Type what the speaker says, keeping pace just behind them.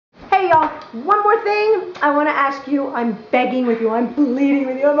y'all, one more thing I want to ask you. I'm begging with you. I'm pleading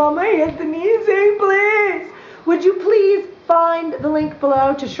with you. I'm on my hands and knees saying, please. Would you please find the link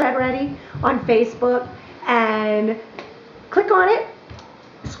below to Shred Ready on Facebook and click on it.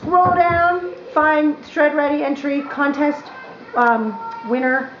 Scroll down, find Shred Ready entry contest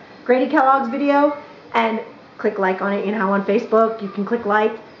winner Grady Kellogg's video, and click like on it. You know, on Facebook you can click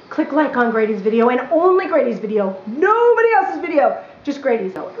like on Grady's video, and only Grady's video, nobody else's video, just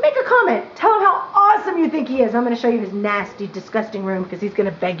Grady's. So make a comment, tell him how awesome you think he is. I'm going to show you his nasty, disgusting room because he's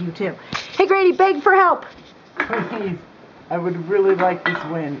going to beg you too. Hey Grady, beg for help. Please, I would really like this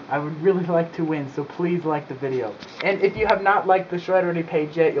win. I would really like to win, so please like the video. And if you have not liked the Shred Ready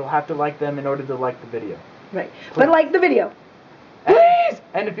page yet, you'll have to like them in order to like the video. Right, please. But like the video. Please!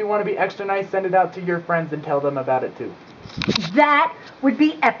 And if you want to be extra nice, send it out to your friends and tell them about it too. That would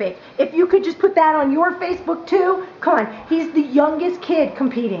be epic. If you could just put that on your Facebook too. Come on, he's the youngest kid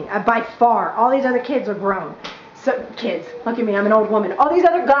competing by far. All these other kids are grown. So, kids, look at me, I'm an old woman. All these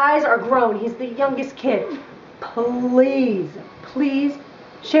other guys are grown. He's the youngest kid. Please, please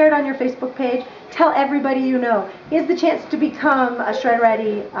share it on your Facebook page. Tell everybody you know. He has the chance to become a Shred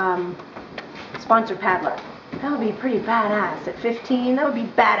Ready sponsored paddler. That would be pretty badass. At 15, that would be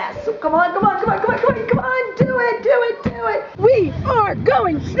badass. So come on, come on, come on, come on, come on, come on. Do it, do it, do it. We are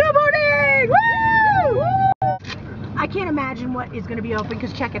going snowboarding. Woo! Woo! I can't imagine what is going to be open,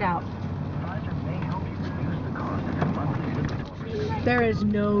 because check it out. There is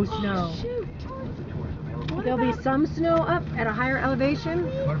no snow. There'll be some snow up at a higher elevation.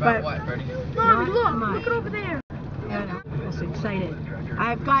 What about what, Freddie? Mommy, Look it over there. Yeah, I'm so excited.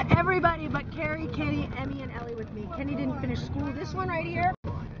 I've got everybody but Carrie, Kenny, Emmy, and Ellie with me. Kenny didn't finish school. This one right here,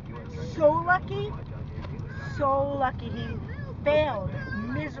 so lucky, so lucky. He failed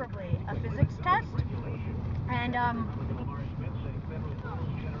miserably a physics test, and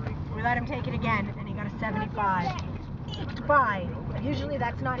we let him take it again, and he got a 75. Eked by. Usually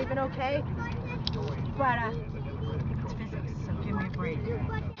that's not even okay, but it's physics, so give me a break.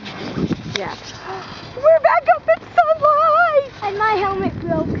 Yeah. We're back up in sunlight! And my helmet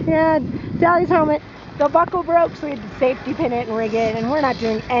broke. Yeah, Sally's helmet. The buckle broke, so we had to safety pin it and rig it, and we're not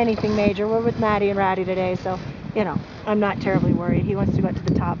doing anything major. We're with Maddie and Rowdy today, so, you know, I'm not terribly worried. He wants to go up to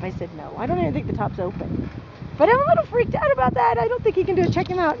the top. I said no. I don't even think the top's open. But I'm a little freaked out about that. I don't think he can do it. Check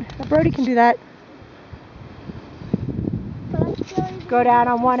him out. Brody can do that. Go down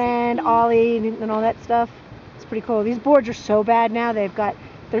on one end, ollie, and all that stuff. It's pretty cool. These boards are so bad now.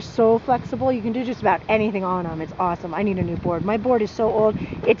 They're so flexible. You can do just about anything on them. It's awesome. I need a new board. My board is so old.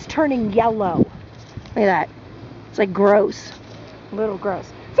 It's turning yellow. Look at that. It's like gross. A little gross.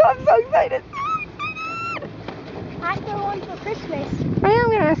 So I'm so excited. Ask for one for Christmas. I am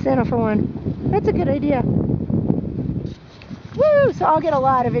going to ask Santa for one. That's a good idea. Woo! So I'll get a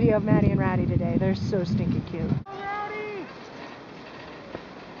lot of video of Maddie and Rowdy today. They're so stinking cute.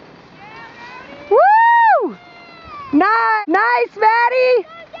 Woo! Nice, Maddie!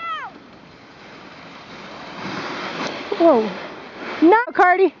 Whoa. No,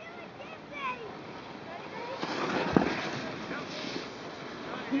 Cardi.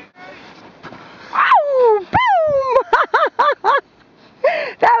 Wow! Boom!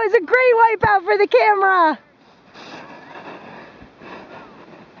 That was a great wipeout for the camera.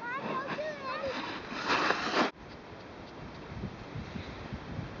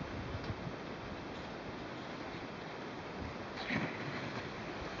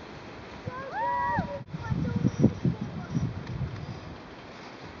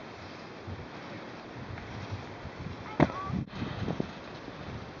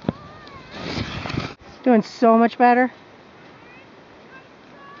 Doing so much better.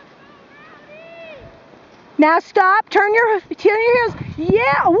 Now stop. Turn your heels.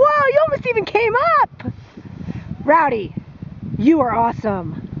 Yeah. Whoa, you almost even came up. Rowdy, you are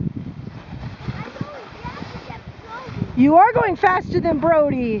awesome. You are going faster than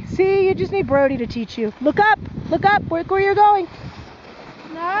Brody. See, you just need Brody to teach you. Look up. Look up. Look where you're going.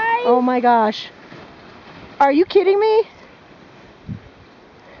 Nice. Oh my gosh. Are you kidding me?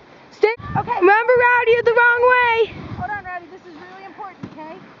 Okay. Remember, Rowdy, you're the wrong way. Hold on, Rowdy. This is really important,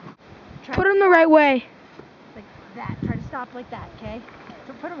 okay? Put him the right way. Like that. Try to stop like that, okay?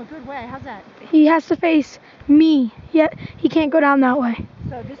 So put him a good way. How's that? He has to face me. Yet he can't go down that way.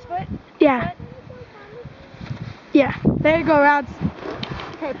 So this foot? Yeah. Foot? Yeah. There you go, Rods.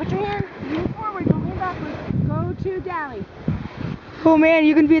 Okay, put your hand. Lean forward. Don't lean backwards. Go to Dally. Oh man,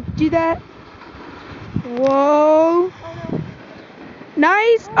 you can do that. Whoa. Oh no.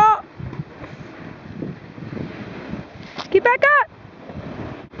 Nice. Oh. Get back up.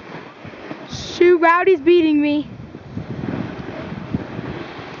 Shoot, Rowdy's beating me.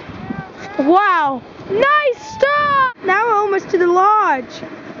 Wow, nice stop! Now we're almost to the lodge,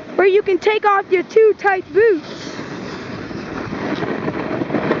 where you can take off your too tight boots.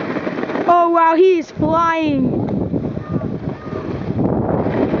 Oh wow, he is flying.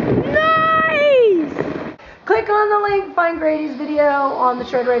 Nice! Click on the link, find Grady's video on the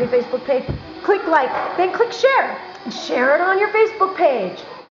Shred Ready Facebook page. Click like, then click share. And share it on your Facebook page.